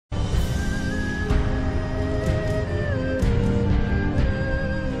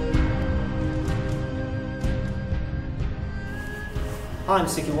Hi, I'm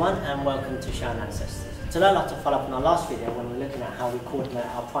Yuen and welcome to Sharon Ancestors. Today I'd like to follow up on our last video when we were looking at how we coordinate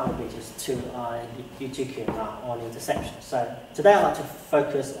our primary bridges to our Yee Jee on intersection. So today I'd like to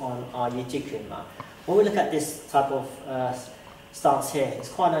focus on our Yee Jee. When we look at this type of stance here, it's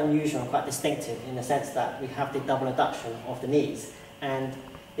quite unusual and quite distinctive in the sense that we have the double adduction of the knees, and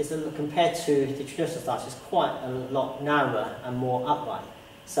it's compared to the traditional stance, it's quite a lot narrower and more upright.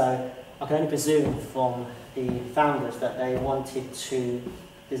 So I can only presume from the founders that they wanted to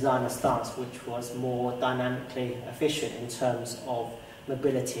design a stance which was more dynamically efficient in terms of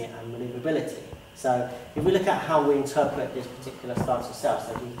mobility and maneuverability. So if we look at how we interpret this particular stance itself,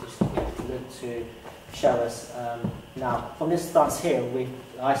 so we just look to show us now from this stance here we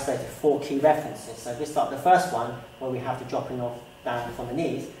isolated 4 key references. So if we start the first one where we have the dropping off down from the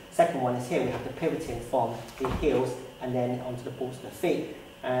knees, second one is here we have the pivoting from the heels and then onto the balls of the feet,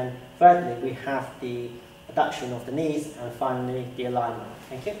 and thirdly we have the adduction of the knees, and finally the alignment.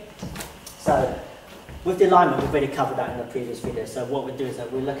 Thank you. So with the alignment, we've already covered that in the previous video. So what we do is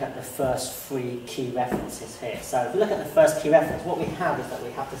that we look at the first 3 key references here. So if we look at the first key reference, what we have is that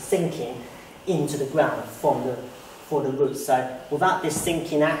we have the sinking into the ground for the root. So without this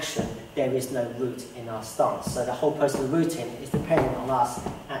sinking action, there is no root in our stance. So the whole process of rooting is dependent on us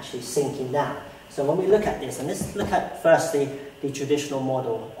actually sinking down. So when we look at this, and let's look at firstly the traditional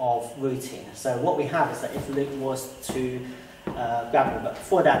model of rooting. So what we have is that if Luke was to grab him, but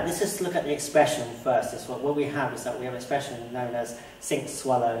before that, let's just look at the expression first. Is what we have is that we have an expression known as sink,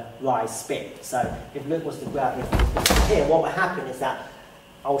 swallow, rise, spit. So if Luke was to grab him here, what will happen is that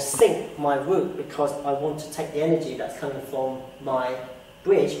I'll sink my root because I want to take the energy that's coming from my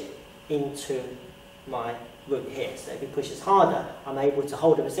bridge into my root here. So if he pushes harder, I'm able to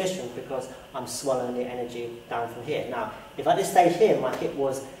hold the position because I'm swallowing the energy down from here. Now, if at this stage here my hip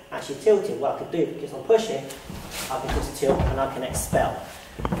was actually tilted, what I could do, because I'm pushing, I can just tilt and I can expel.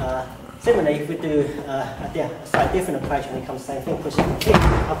 Similarly, if we do a slightly different approach when it comes to the same thing, pushing from here,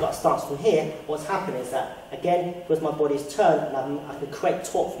 I've got a stance from here. What's happening is that, again, because my body's turned, and I can create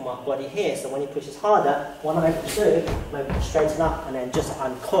torque from my body here, so when he pushes harder, what I'm able to do, I'm able to straighten up and then just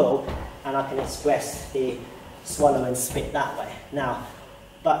uncoil, and I can express the swallow and spit that way. Now,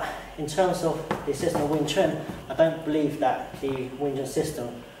 but in terms of the system of Wing Chun, I don't believe that the Wing Chun system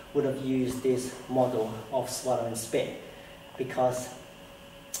would have used this model of swallow and spit, because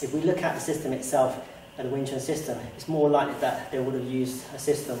if we look at the system itself, the Wing Chun system, it's more likely that they would have used a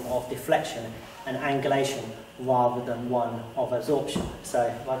system of deflection and angulation rather than one of absorption. So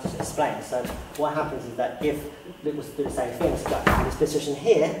if I just explain, so what happens is that if Luke was to do the same thing, so in this position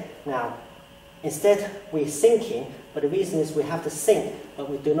here, now instead we're sinking, but the reason is we have to sink, but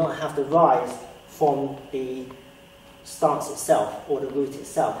we do not have to rise from the stance itself or the root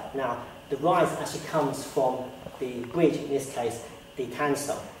itself. Now the rise actually comes from the bridge, in this case the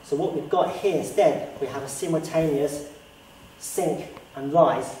tansel. So what we've got here instead, we have a simultaneous sink and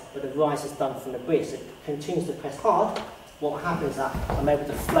rise, but the rise is done from the bridge. So it continues to press hard. What happens is that I'm able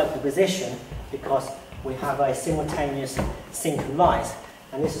to float the position because we have a simultaneous sink and rise.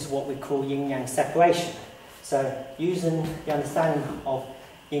 And this is what we call yin-yang separation. So using the understanding of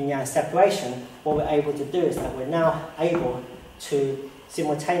yin-yang separation, what we're able to do is that we're now able to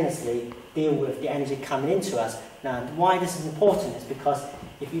simultaneously deal with the energy coming into us. Now, why this is important is because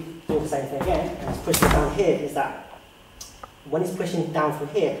if you do the same thing again, and it's pushing down here, is that when it's pushing down from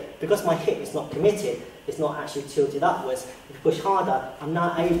here, because my hip is not committed, it's not actually tilted upwards, if you push harder, I'm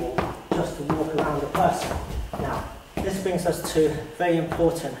now able just to walk around the person. Now, this brings us to very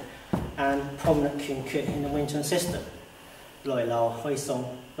important and prominent Kyun Kut in the Wing Chun system. Loi Lao, Hui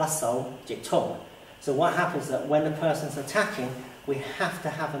Song, Lasso, Jit Tong. So what happens is that when the person's attacking, we have to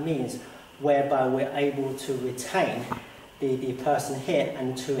have a means whereby we're able to retain the person here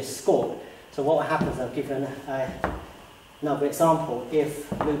and to escort. So what happens, I'll give you another example.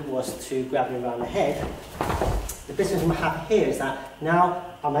 If Luke was to grab me around the head, the business we have here is that now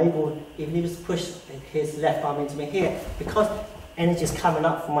I'm able, even if he was to push his left arm into me here, because energy is coming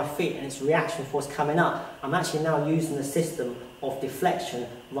up from my feet and it's reaction force coming up, I'm actually now using the system of deflection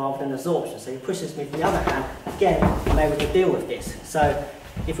rather than absorption. So he pushes me with the other hand, again, I'm able to deal with this. So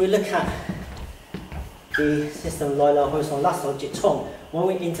if we look at the system Loi Lao Hui Song Lasso Jit Tong, when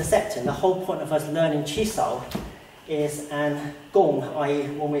we're intercepting, the whole point of us learning Chi Sao is an gong, i.e.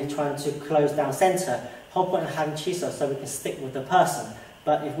 when we're trying to close down centre, the whole point of having Chi Sao so we can stick with the person.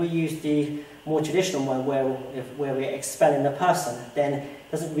 But if we use the more traditional one where we're expelling the person, then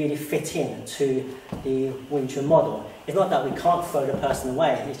it doesn't really fit in to the Wing Chun model. It's not that we can't throw the person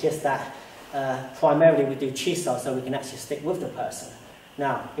away, it's just that primarily we do Chi Sao so we can actually stick with the person.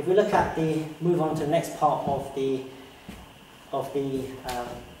 Now, if we look at move on to the next part of the of the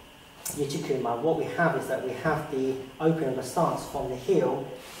Yee Jee what we have is that we have the opening of the stance from the heel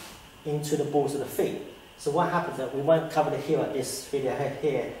into the balls of the feet. So what happens is that we won't cover the heel at this video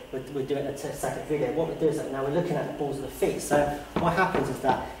here, we're doing it in the second video. What we do is that now we're looking at the balls of the feet. So what happens is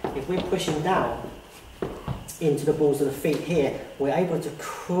that if we're pushing down into the balls of the feet here, we're able to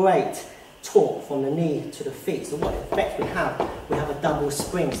create torque from the knee to the feet. So what effect we have a double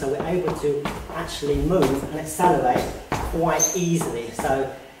spring, so we're able to actually move and accelerate quite easily.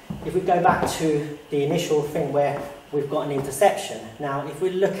 So if we go back to the initial thing where we've got an interception, now if we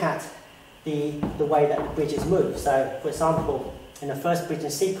look at the way that the bridges move, so for example in the first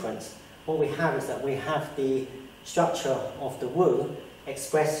bridging sequence, what we have is that we have the structure of the Wu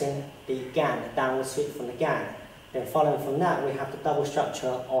expressing the Gan, the downward sweep from the Gan. Then following from that, we have the double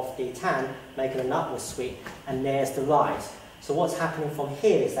structure of the Tan making an upward sweep, and there's the rise. So what's happening from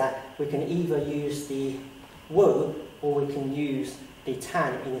here is that we can either use the Wu or we can use the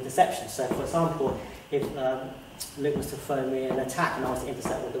Tan in interception. So for example, if Luke was to throw me an attack and I was to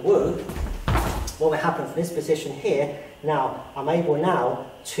intercept with the Wu, what will happen from this position here, now I'm able now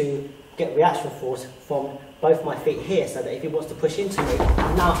to get reaction force from both my feet here, so that if he wants to push into me,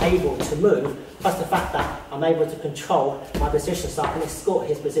 I'm now able to move, plus the fact that I'm able to control my position, so I can escort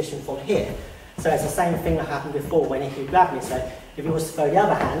his position from here. So it's the same thing that happened before when he grabbed me. So if he was to throw the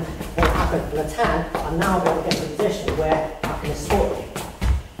other hand, what will happen from the Tan, I'm now able to get to a position where I can escort him.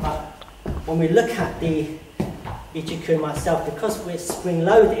 But when we look at the Yee Jee myself, because we're spring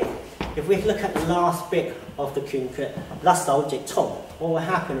loaded, if we look at the last bit of the Kun Kut, last object Tong, what will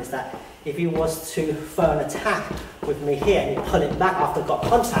happen is that if he was to throw an attack with me here and he pull it back after got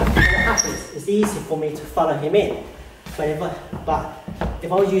contact, what happens? It's easy for me to follow him in. But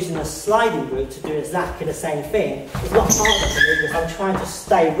if I was using a sliding route to do exactly the same thing, it's a lot harder for me because I'm trying to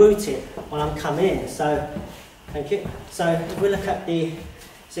stay rooted when I'm coming in. So, thank you. So if we look at the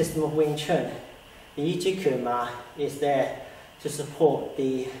system of Wing Chun, the Yee Jee is there to support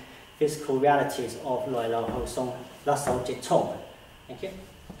the physical realities of Loi Lao Ho Song Last Object Tong. Thank you.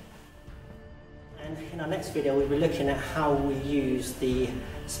 And in our next video, we'll be looking at how we use the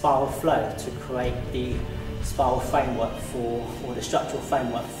spiral flow to create the spiral framework for, or the structural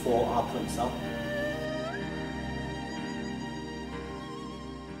framework for our Pun Song.